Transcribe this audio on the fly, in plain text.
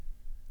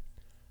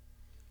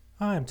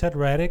Hi, I'm Ted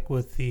Raddick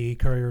with the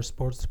Courier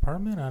Sports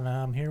Department, and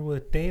I'm here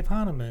with Dave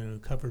Hahneman, who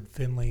covered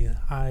Findlay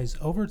High's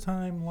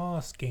overtime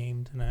loss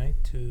game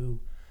tonight to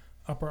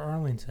Upper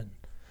Arlington.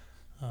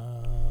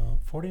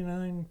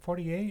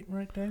 49-48,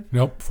 right, Dave?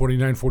 Nope,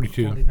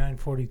 49-42.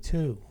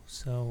 49-42.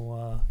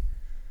 So,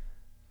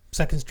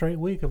 second straight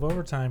week of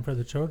overtime for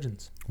the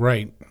Trojans.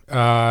 Right.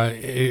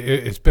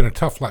 It's been a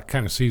tough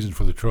kind of season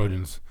for the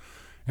Trojans.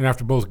 And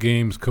after both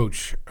games,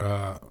 Coach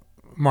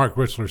Mark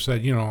Ritzler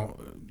said,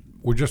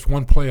 we're just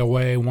one play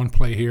away, one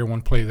play here,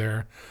 one play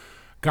there.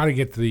 Got to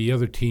get the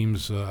other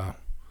team's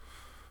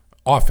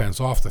offense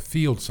off the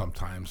field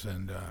sometimes.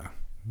 And,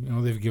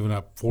 they've given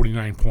up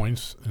 49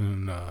 points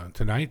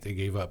tonight. They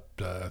gave up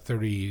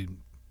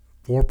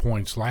 34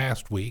 points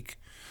last week.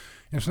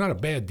 And it's not a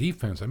bad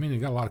defense. I mean, they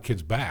got a lot of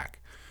kids back.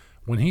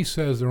 When he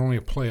says they're only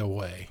a play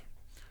away,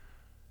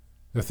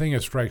 the thing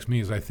that strikes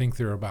me is I think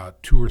they're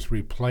about 2 or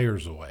 3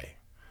 players away.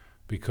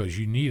 Because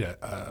you need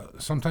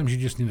sometimes you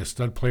just need a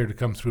stud player to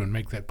come through and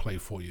make that play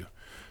for you.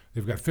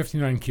 They've got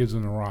 59 kids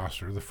on the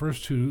roster. The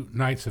first 2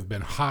 nights have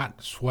been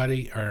hot,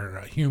 sweaty,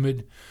 or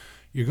humid.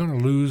 You're going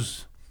to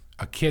lose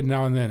a kid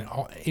now and then,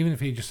 even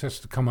if he just has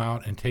to come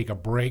out and take a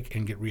break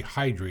and get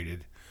rehydrated.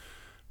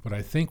 But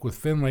I think with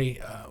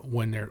Findlay,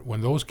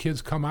 when those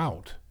kids come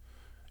out,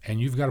 and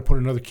you've got to put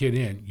another kid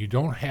in, you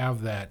don't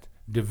have that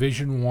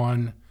Division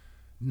I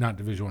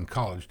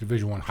college,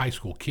 Division I high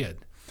school kid.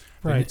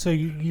 Right, so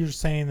you're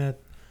saying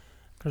that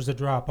there's a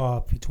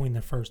drop-off between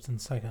the first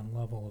and second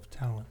level of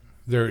talent.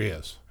 There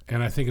is,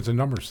 and I think it's a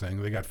numbers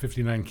thing. They got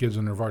 59 kids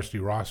on their varsity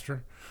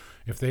roster.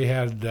 If they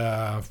had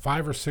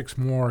 5 or 6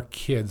 more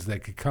kids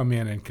that could come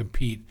in and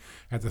compete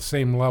at the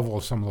same level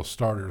as some of those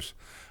starters,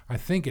 I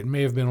think it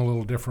may have been a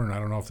little different. I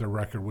don't know if their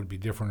record would be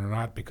different or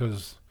not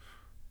because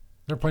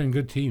they're playing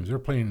good teams. They're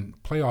playing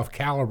playoff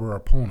caliber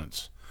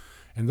opponents,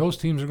 and those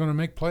teams are going to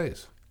make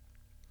plays.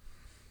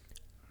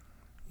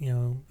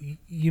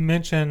 You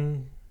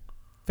mentioned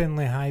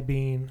Findlay High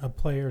being a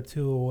player or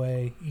 2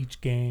 away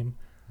each game.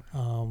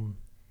 How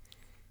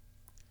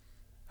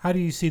do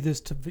you see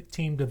this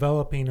team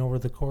developing over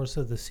the course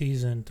of the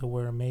season to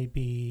where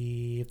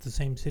maybe if the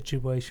same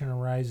situation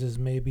arises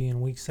maybe in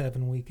week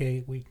 7, week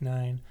 8, week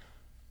 9,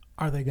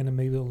 are they going to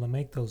be able to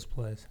make those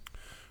plays?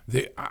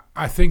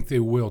 I think they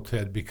will,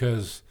 Ted,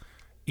 because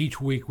each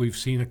week we've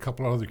seen a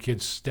couple of other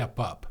kids step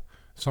up.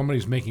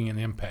 Somebody's making an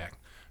impact.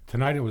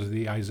 Tonight it was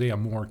the Isaiah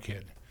Moore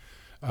kid.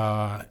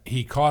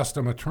 He cost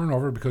them a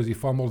turnover because he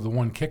fumbled the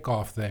one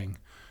kickoff thing.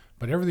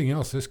 But everything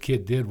else this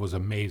kid did was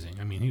amazing.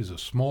 I mean, he's a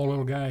small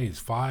little guy. He's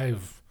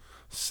 5'7",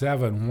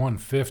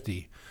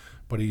 150.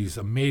 But he's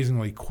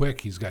amazingly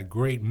quick. He's got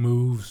great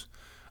moves.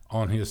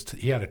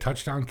 He had a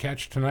touchdown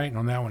catch tonight, and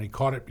on that one he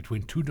caught it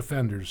between 2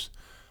 defenders.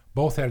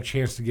 Both had a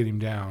chance to get him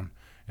down.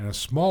 And as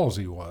small as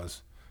he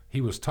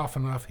was tough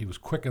enough, he was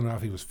quick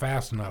enough, he was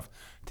fast enough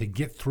to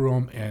get through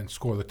him and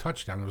score the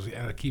touchdown. It was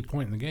at a key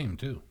point in the game,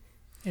 too.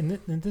 And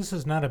this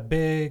is not a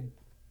big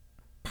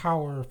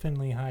power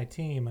Findlay High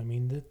team. I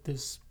mean,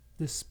 this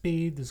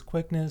speed, this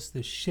quickness,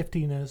 this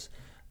shiftiness,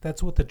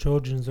 that's what the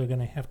Trojans are going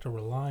to have to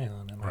rely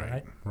on. Am I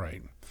right?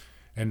 Right.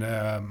 And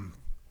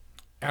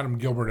Adam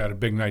Gilbert had a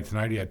big night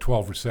tonight. He had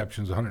 12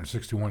 receptions,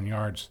 161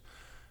 yards.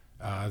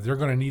 They're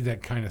going to need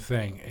that kind of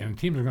thing. And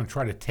teams are going to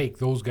try to take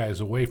those guys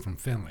away from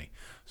Findlay.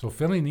 So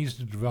Findlay needs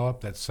to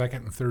develop that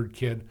second and third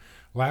kid.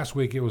 Last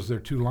week it was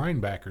their 2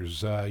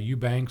 linebackers,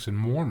 Eubanks and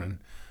Moorman.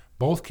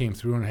 Both came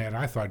through and had,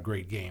 I thought,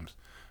 great games.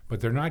 But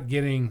they're not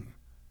getting,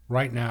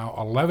 right now,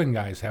 11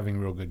 guys having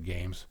real good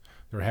games.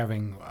 They're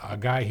having a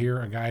guy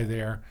here, a guy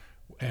there.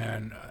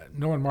 And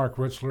knowing Mark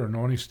Ritzler and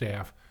knowing his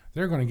staff,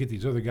 they're going to get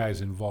these other guys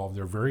involved.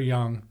 They're very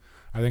young.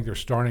 I think their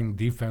starting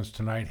defense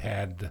tonight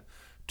had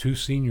 2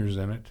 seniors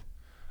in it,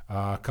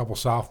 a couple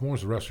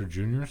sophomores, the rest are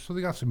juniors. So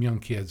they got some young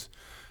kids.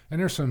 And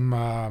there's some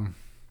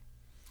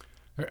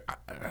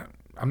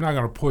I'm not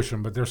going to push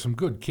them, but there's some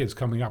good kids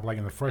coming up, like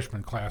in the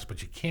freshman class,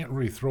 but you can't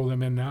really throw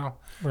them in now.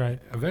 Right.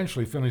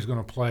 Eventually, Findlay's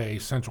going to play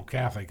Central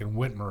Catholic and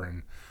Whitmer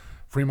and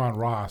Fremont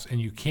Ross,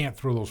 and you can't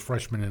throw those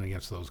freshmen in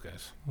against those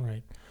guys.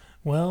 Right.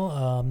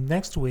 Well,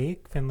 next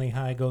week, Findlay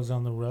High goes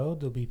on the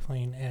road. They'll be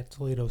playing at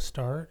Toledo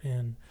Start.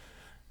 And,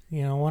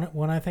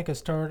 when I think of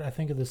Start, I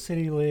think of the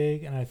City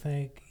League, and I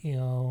think,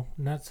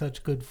 not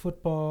such good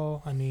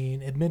football. I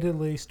mean,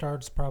 admittedly,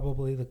 Start's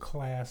probably the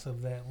class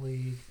of that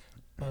league,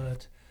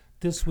 but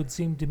this would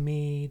seem to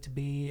me to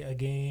be a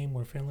game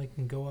where Findlay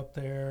can go up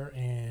there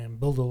and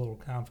build a little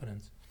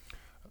confidence.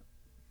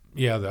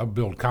 Yeah, they'll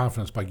build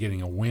confidence by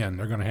getting a win.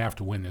 They're going to have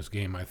to win this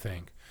game, I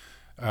think.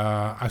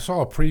 I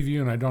saw a preview,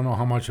 and I don't know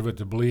how much of it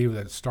to believe,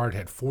 that Start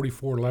had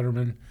 44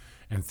 lettermen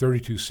and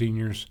 32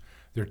 seniors.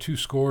 Their 2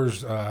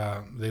 scores,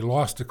 they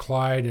lost to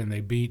Clyde, and they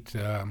beat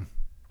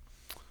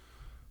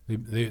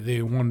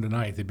they won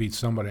tonight. They beat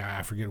somebody.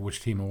 I forget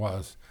which team it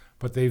was.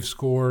 But they've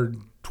scored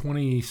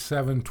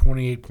 27,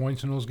 28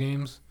 points in those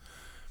games.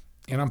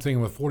 And I'm thinking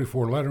with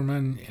 44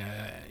 lettermen,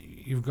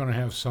 you're going to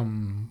have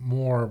some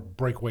more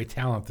breakaway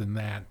talent than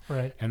that.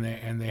 Right. And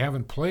they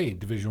haven't played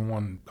Division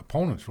I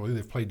opponents really.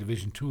 They've played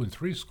Division II and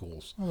III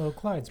schools. Although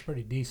Clyde's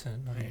pretty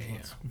decent. I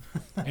mean,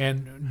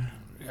 And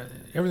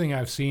everything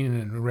I've seen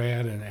and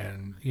read,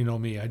 and you know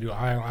me,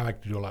 I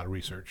like to do a lot of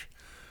research.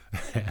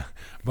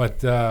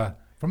 But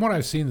from what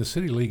I've seen, the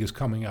City League is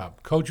coming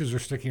up. Coaches are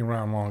sticking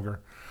around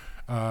longer.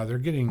 They're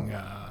getting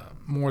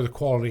more of the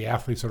quality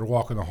athletes that are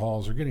walking the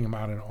halls. They're getting them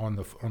out on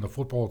the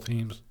football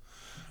teams.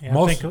 yeah,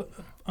 I think,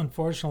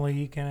 unfortunately,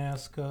 you can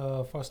ask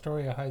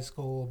Fostoria High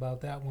School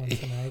about that one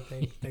tonight.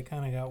 They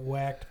kind of got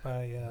whacked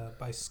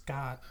by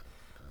Scott.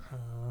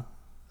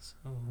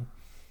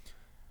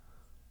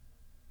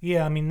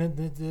 Yeah, I mean,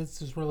 this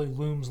just really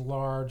looms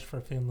large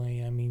for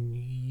Finley. I mean,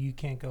 you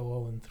can't go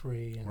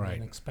 0-3 and Right.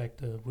 then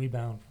expect a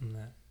rebound from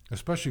that.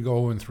 Especially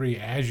go 0-3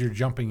 as you're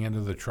jumping into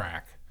the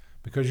track,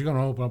 because you're going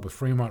to open up with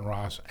Fremont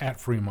Ross at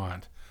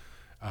Fremont.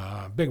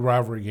 Big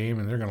rivalry game,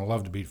 and they're going to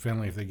love to beat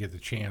Finley if they get the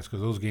chance,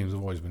 because those games have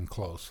always been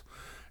close.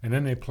 And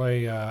then they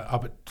play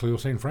up at Toledo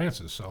St.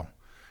 Francis. So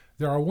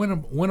there are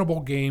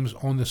winnable games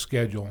on the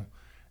schedule.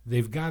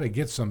 They've got to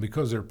get some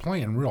because they're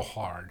playing real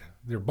hard.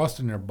 They're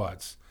busting their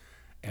butts.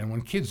 And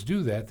when kids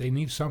do that, they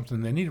need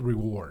something. They need a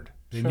reward.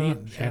 Sure.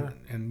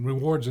 And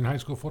rewards in high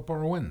school football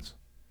are wins.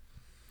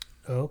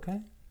 Okay.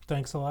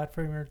 Thanks a lot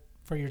for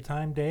your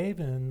time, Dave,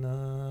 and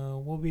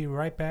we'll be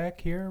right back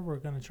here. We're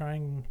going to try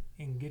and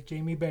get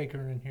Jamie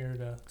Baker in here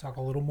to talk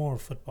a little more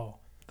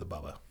football. The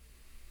Bubba.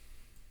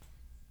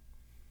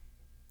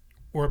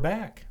 We're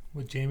back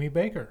with Jamie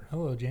Baker.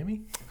 Hello,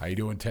 Jamie. How you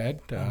doing, Ted?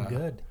 I'm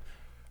good.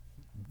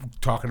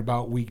 Talking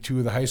about week 2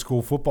 of the high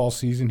school football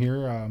season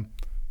here.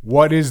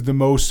 What is the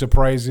most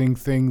surprising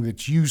thing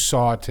that you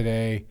saw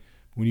today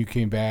when you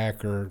came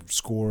back, or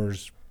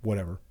scores,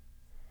 whatever?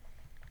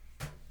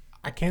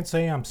 I can't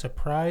say I'm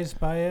surprised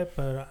by it,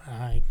 but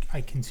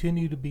I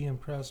continue to be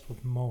impressed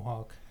with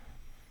Mohawk.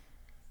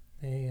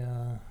 They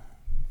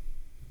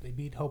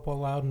beat Hopewell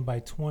Loudon by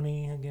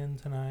 20 again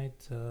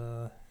tonight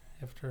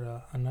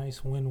after a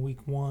nice win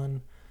week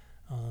 1.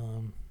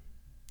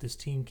 This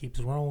team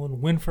keeps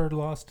rolling. Winford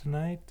lost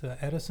tonight to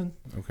Edison.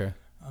 Okay.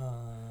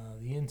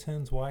 The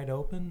N10's wide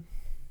open.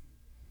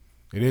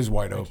 It is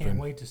wide I open. can't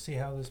wait to see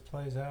how this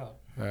plays out.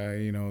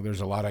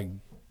 There's a lot of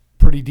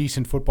pretty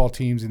decent football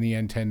teams in the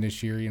N10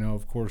 this year.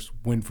 Of course,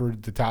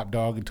 Winford, the top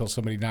dog until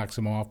somebody knocks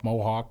them off.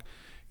 Mohawk,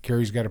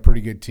 Cary's got a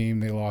pretty good team.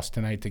 They lost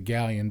tonight to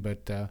Galleon,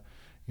 but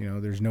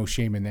there's no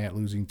shame in that,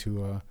 losing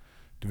to a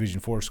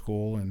Division IV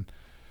school. And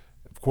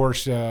of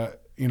course,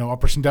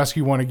 Upper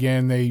Sandusky won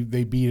again.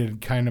 They beat a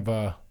kind of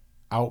a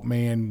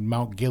outman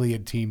Mount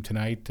Gilead team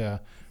tonight,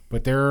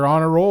 but they're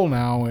on a roll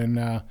now,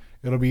 and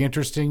it'll be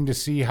interesting to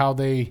see how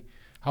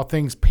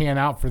things pan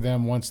out for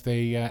them once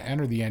they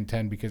enter the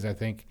N10, because I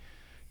think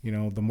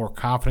the more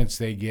confidence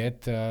they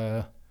get,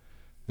 the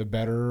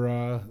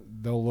better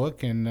they'll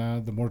look, and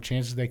the more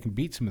chances they can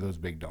beat some of those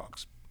big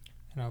dogs.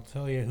 And I'll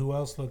tell you who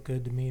else looked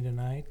good to me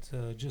tonight,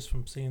 just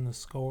from seeing the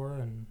score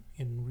and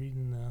in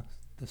reading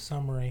the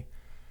summary.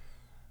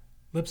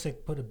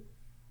 Lipsick put a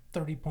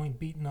 30-point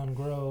beating on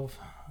Grove.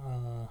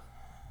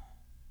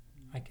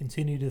 I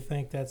continue to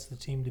think that's the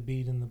team to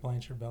beat in the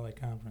Blanchard Valley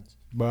Conference.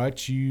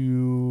 But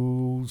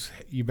you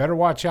better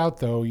watch out,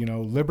 though.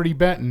 Liberty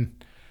Benton,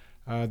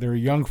 they're a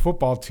young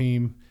football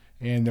team,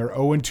 and they're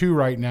 0-2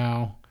 right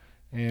now.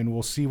 And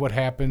we'll see what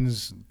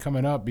happens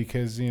coming up,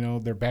 because,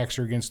 their backs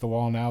are against the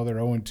wall now. They're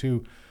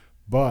 0-2.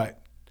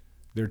 But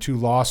their 2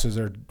 losses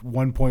are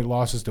 1-point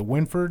losses to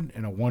Winford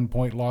and a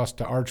 1-point loss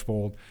to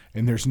Archbold.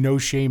 And there's no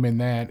shame in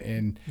that.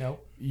 And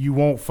Nope. You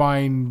won't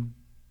find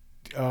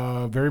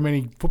very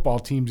many football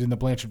teams in the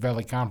Blanchard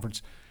Valley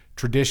Conference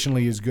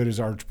traditionally as good as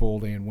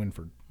Archbold and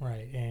Winford.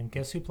 Right, and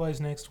guess who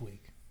plays next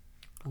week?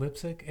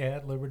 Lipsick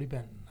at Liberty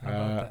Benton. How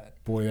about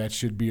that? Boy, that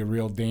should be a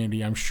real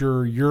dandy. I'm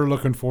sure you're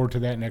looking forward to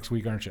that next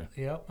week, aren't you?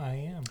 Yep, I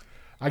am.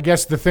 I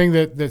guess the thing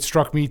that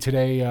struck me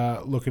today,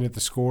 looking at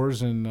the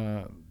scores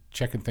and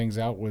checking things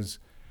out, was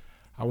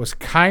I was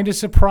kind of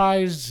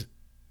surprised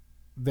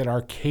that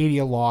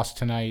Arcadia lost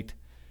tonight,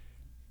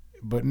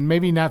 but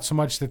maybe not so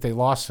much that they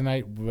lost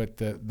tonight, but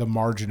the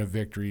margin of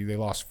victory. They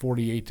lost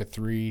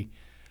 48-3.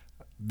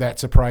 That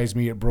surprised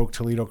me. It broke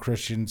Toledo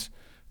Christian's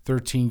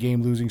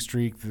 13-game losing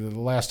streak. The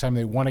last time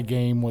they won a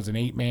game was an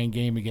 8-man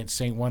game against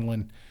St.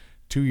 Wendland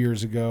 2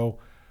 years ago.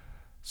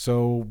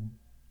 So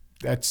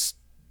that's,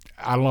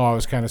 I don't know, I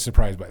was kind of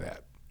surprised by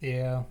that.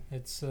 Yeah,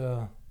 it's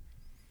a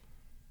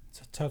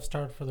tough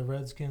start for the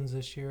Redskins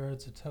this year.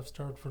 It's a tough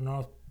start for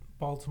North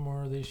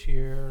Baltimore this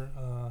year.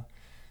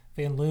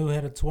 Van Loo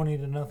had a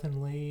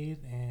 20-0 lead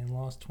and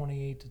lost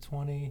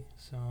 28-20.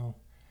 So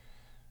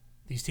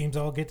these teams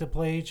all get to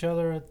play each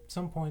other at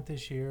some point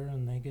this year,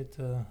 and they get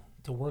to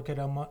work it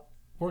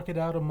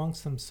out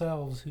amongst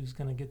themselves who's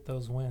going to get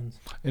those wins.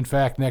 In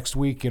fact, next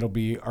week it'll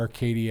be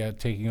Arcadia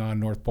taking on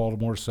North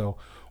Baltimore. So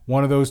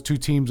one of those 2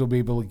 teams will be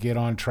able to get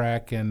on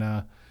track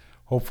and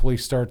hopefully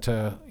start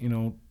to,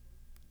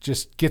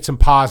 just get some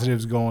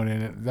positives going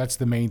in it. That's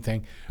the main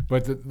thing.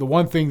 But the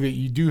one thing that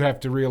you do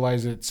have to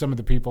realize, that some of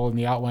the people in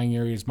the outlying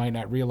areas might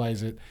not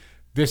realize, it,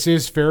 this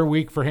is Fair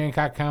Week for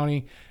Hancock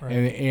County, Right.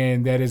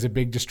 and that is a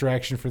big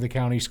distraction for the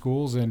county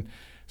schools. And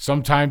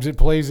sometimes it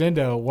plays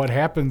into what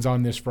happens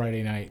on this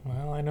Friday night.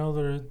 Well, I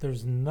know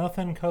there's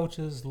nothing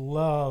coaches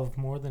love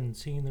more than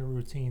seeing their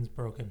routines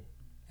broken.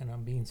 And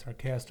I'm being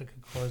sarcastic,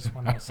 of course,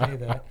 when I say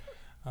that.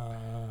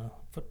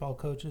 Football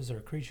coaches are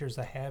creatures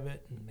of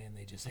habit, and man,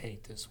 they just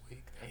hate this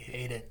week. They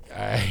hate it.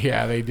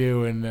 Yeah, they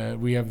do.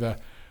 And we have the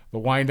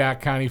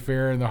Wyandotte County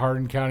Fair and the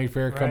Hardin County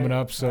Fair coming Right,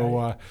 up.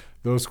 So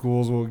those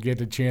schools will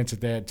get a chance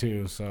at that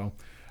too. So,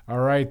 all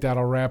right,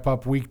 that'll wrap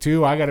up week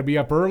 2. I got to be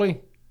up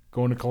early,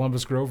 going to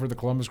Columbus Grove for the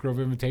Columbus Grove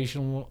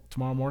Invitational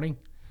tomorrow morning,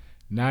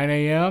 9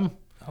 a.m.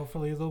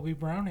 Hopefully, there'll be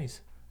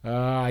brownies.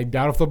 I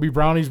doubt if there'll be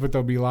brownies, but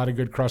there'll be a lot of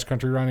good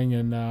cross-country running,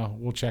 and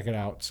we'll check it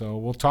out. So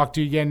we'll talk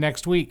to you again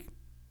next week.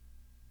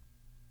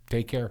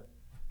 Take care.